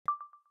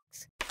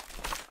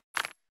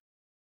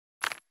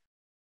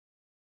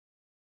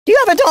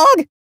another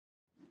dog!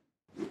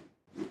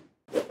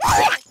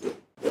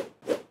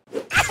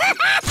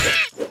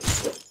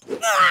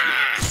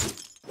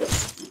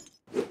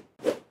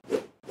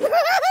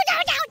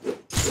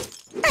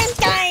 I'm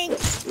dying!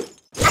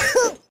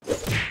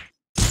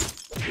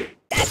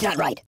 That's not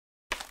right.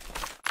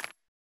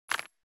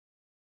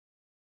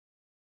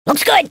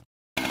 Looks good!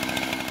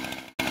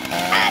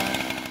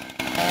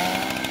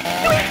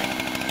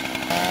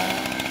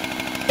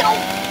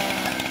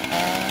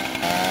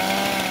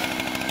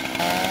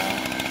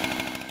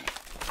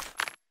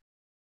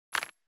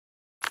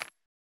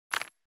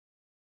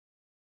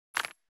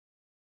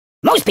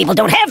 Most people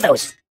don't have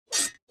those.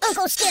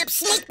 Uncle Skip's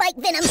snakebite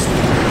venom.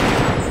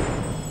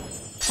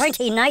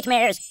 Pointy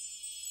nightmares.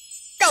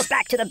 Go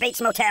back to the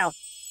Bates Motel.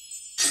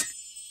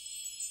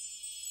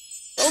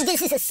 Oh,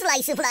 this is a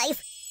slice of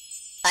life.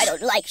 I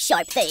don't like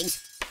sharp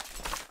things.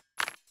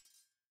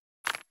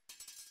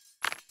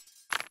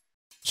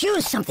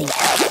 Choose something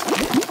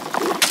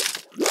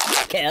else.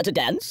 Care to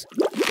dance?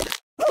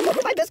 Oh,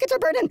 my biscuits are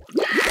burning.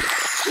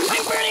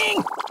 I'm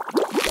burning!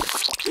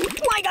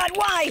 My God,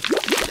 why?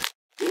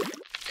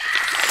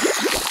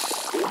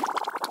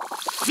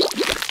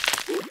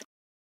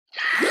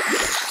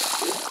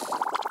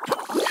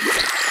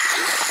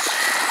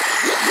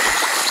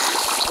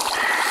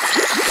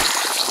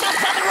 Stop,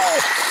 pop and roll!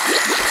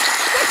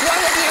 What's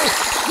wrong with you?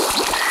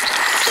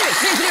 Siri,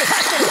 here's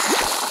hospital!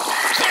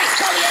 Siri,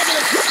 call the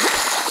ambulance!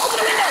 Open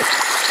the window!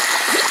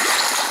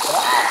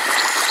 Oh.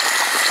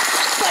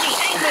 Buddy,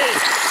 angry!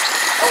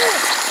 Oh!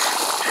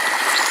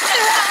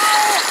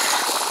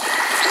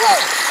 Whoa!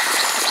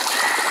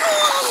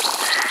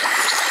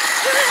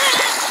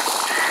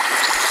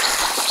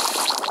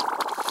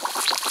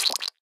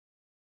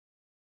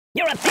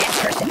 You're a bad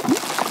person!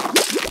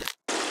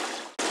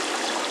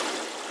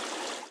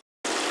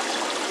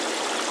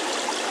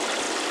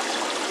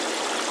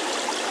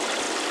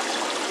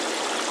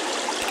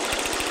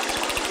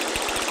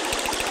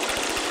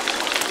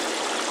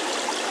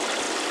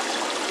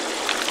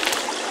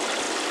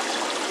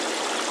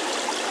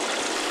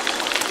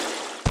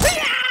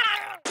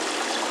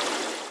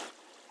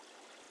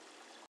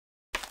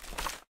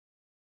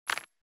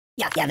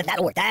 Yeah,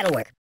 that'll work.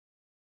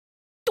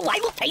 Do I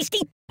look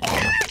tasty?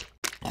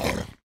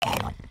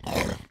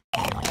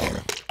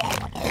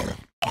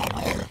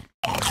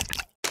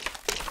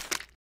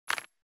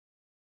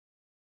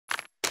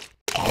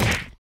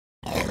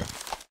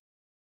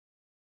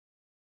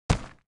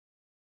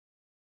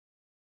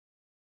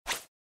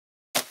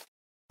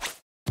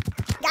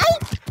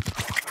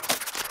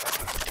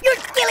 You're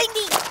killing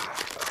me!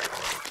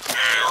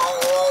 Ow!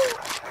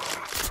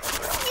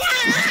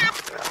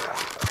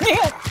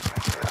 Yeah!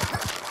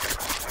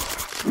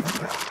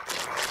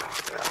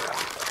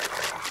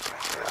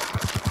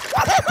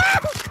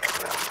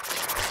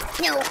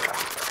 No.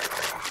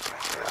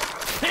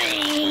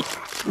 Hey.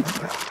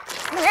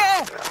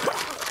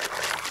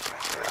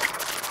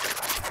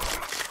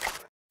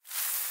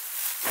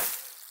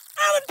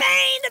 Oh, the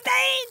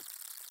pain!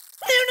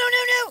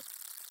 No.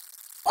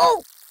 Oh!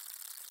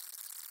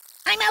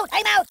 I'm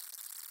out!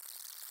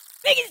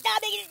 Make it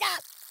stop!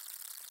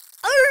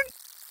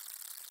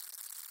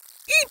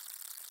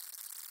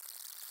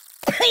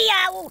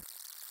 Ow!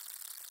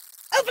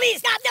 Oh, please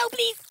stop! No,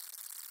 please!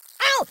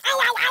 Ow!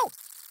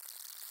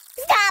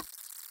 Stop!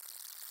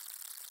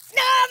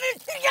 Stop!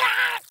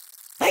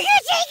 I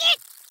can't take it!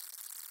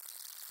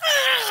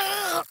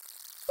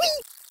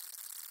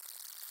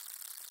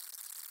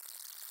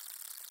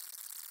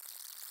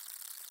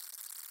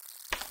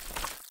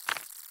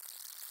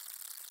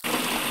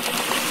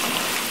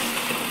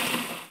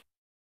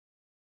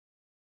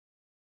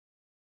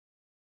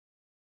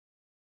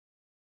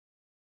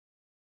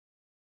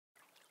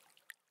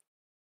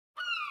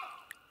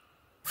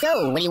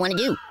 So, what do you want to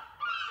do?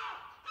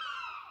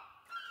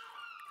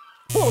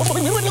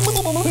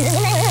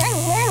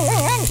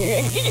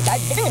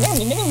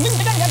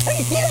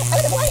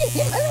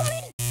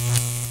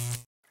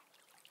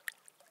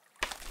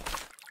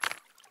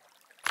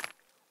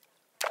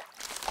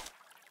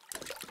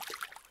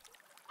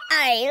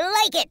 I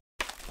like it!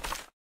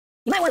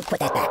 You might want to put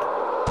that back.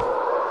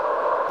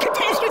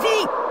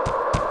 Catastrophe!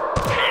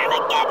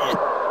 Armageddon!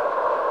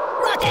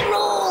 Rock and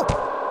roll!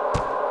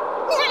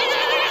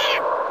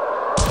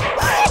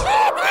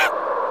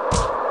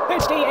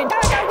 It's the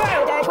entire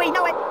world as we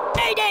know it!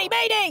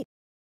 Mayday!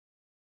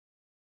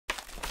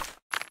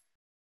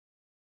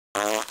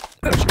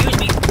 Excuse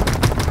me.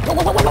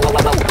 Whoa! No!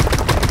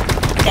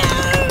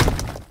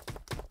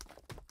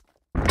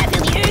 I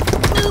feel the earth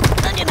move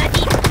under my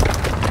feet.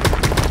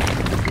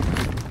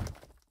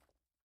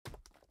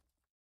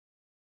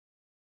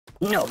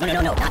 No,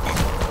 not that.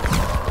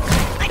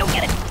 I don't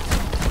get it.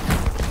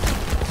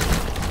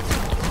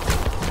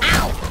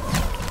 Ow!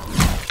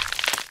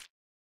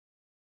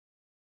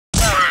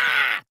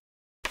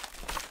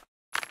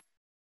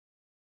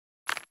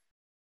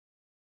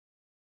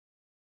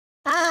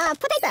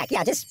 Put that back.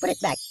 Yeah, just put it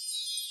back.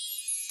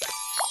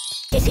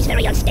 This is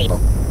very unstable.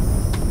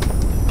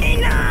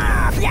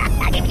 Enough!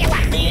 Yeah, give me a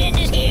whack. The end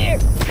is here.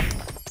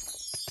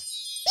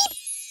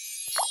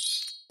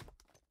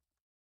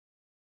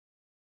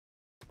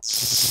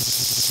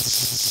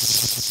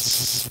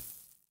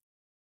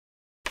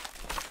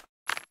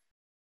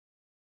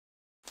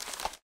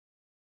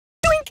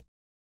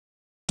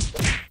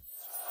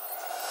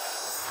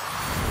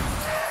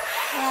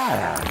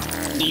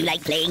 Do you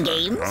like playing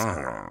games?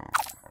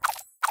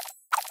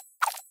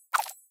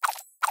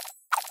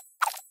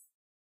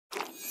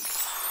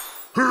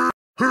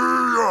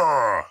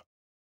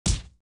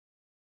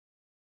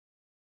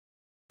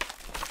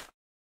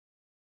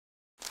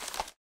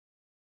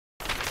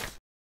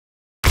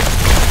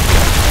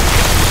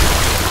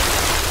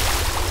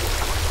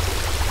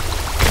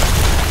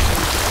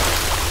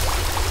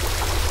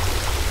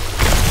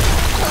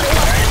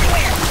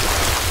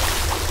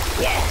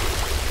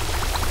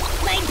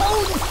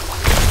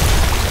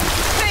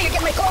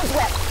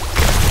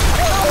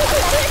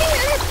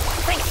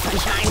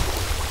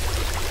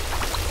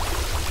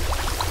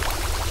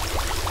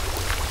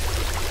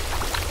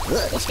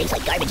 Ugh, it stinks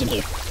like garbage in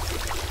here.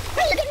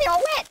 Hey, you're getting me all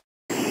wet!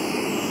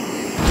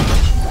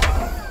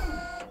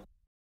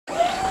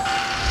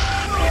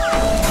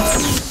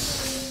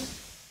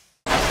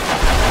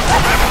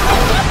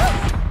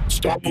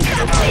 Stop moving,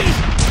 please!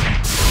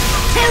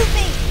 Help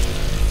me!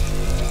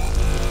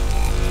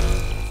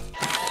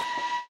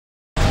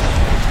 I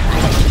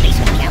gotta see the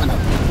basement of the Alamo.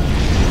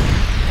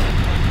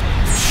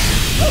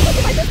 Oh, look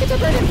at my biscuits are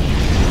burning!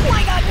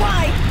 Why, God,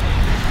 why?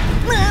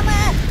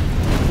 Mama!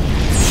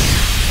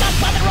 Stop,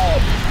 pop, and roll!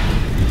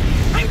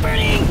 I'm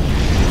burning!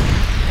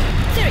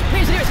 Siri,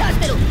 where's the nearest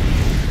hospital?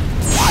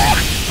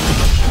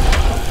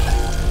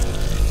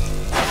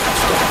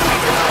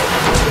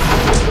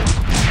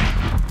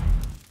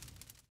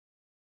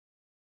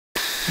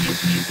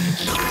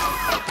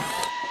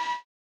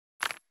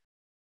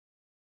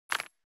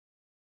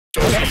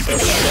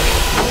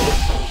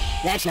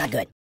 That's not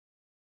good.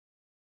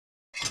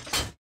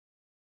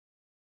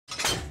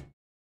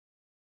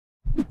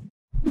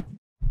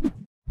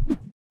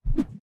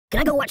 Can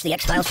I go watch the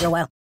X-Files for a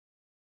while?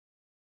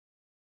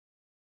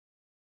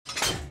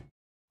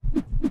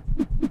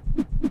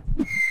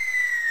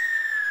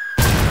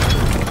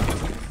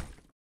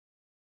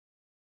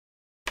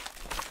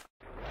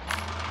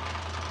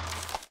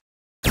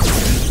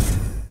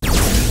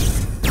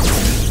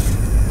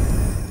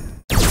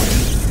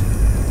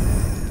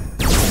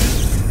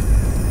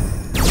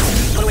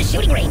 Go to a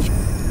shooting range.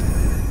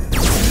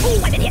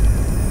 Oh, I've been hit.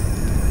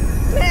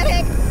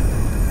 Medic!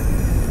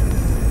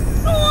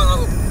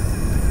 Oh!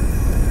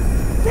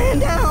 Man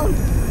down!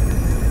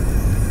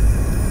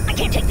 I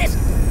can't take this!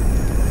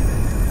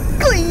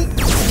 Glee!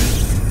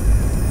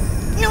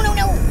 No, no,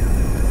 no!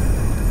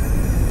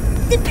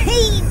 The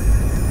pain!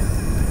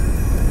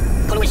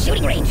 Go to a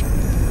shooting range!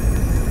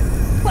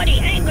 Buddy,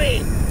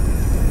 angry!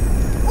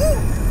 Ooh.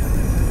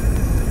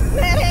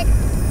 Medic!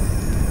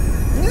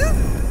 No.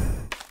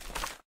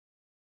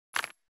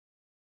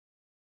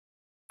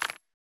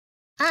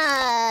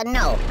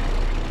 No,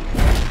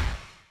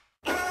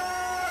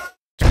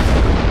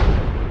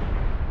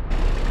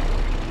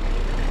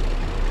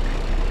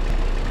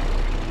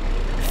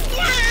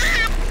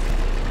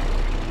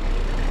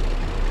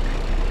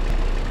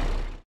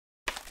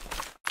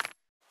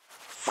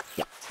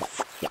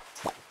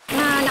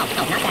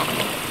 not that.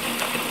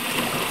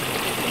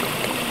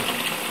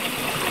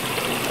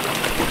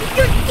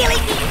 You're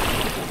killing me!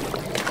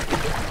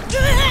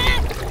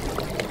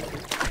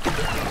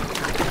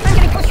 I'm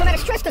getting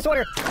post-traumatic stress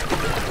disorder!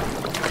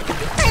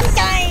 I'm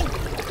dying!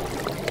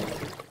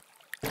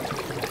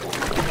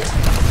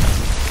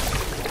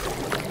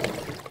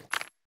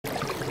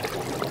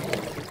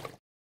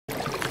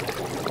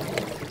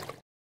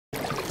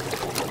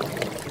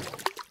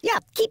 Yeah,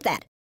 keep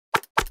that.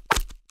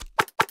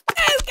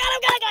 Oh God, oh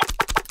God, oh God!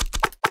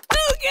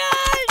 Oh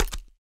God!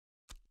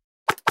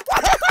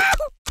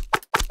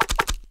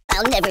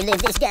 I'll never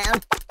live this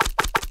down.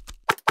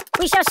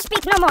 We shall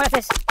speak no more of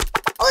this.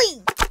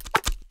 Oi!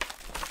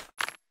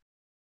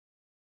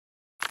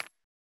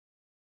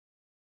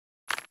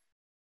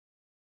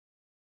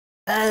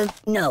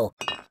 No.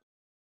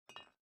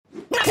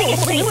 Nothing is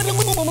safe!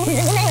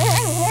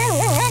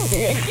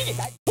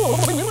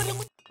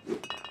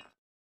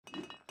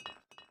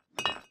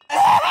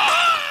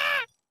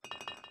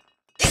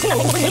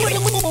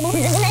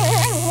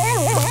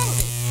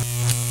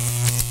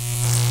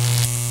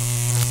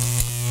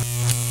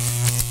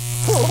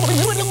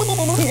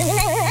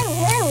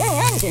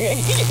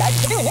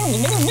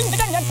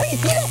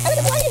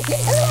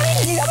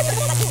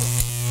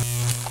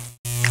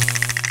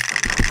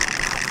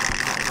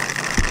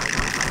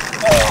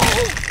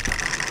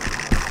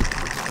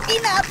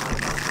 Enough!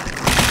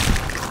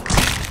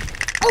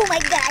 Oh my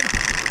God!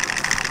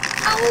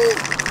 Oh!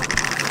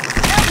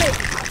 Help me!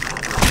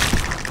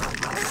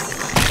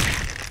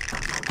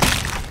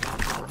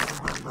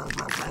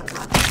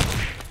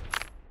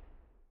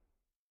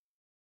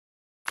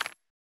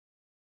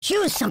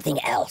 Choose something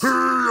else. I'm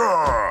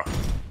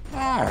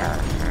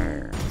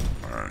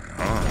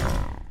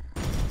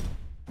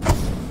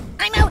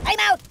out! I'm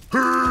out!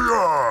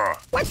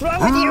 What's wrong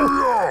with you?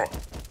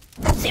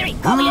 Siri,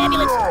 call the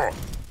ambulance!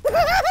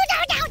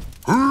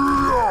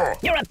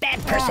 You're a bad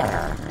person!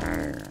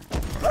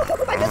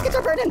 My biscuits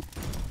are burning!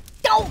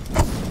 Don't!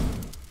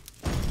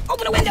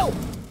 Open a window!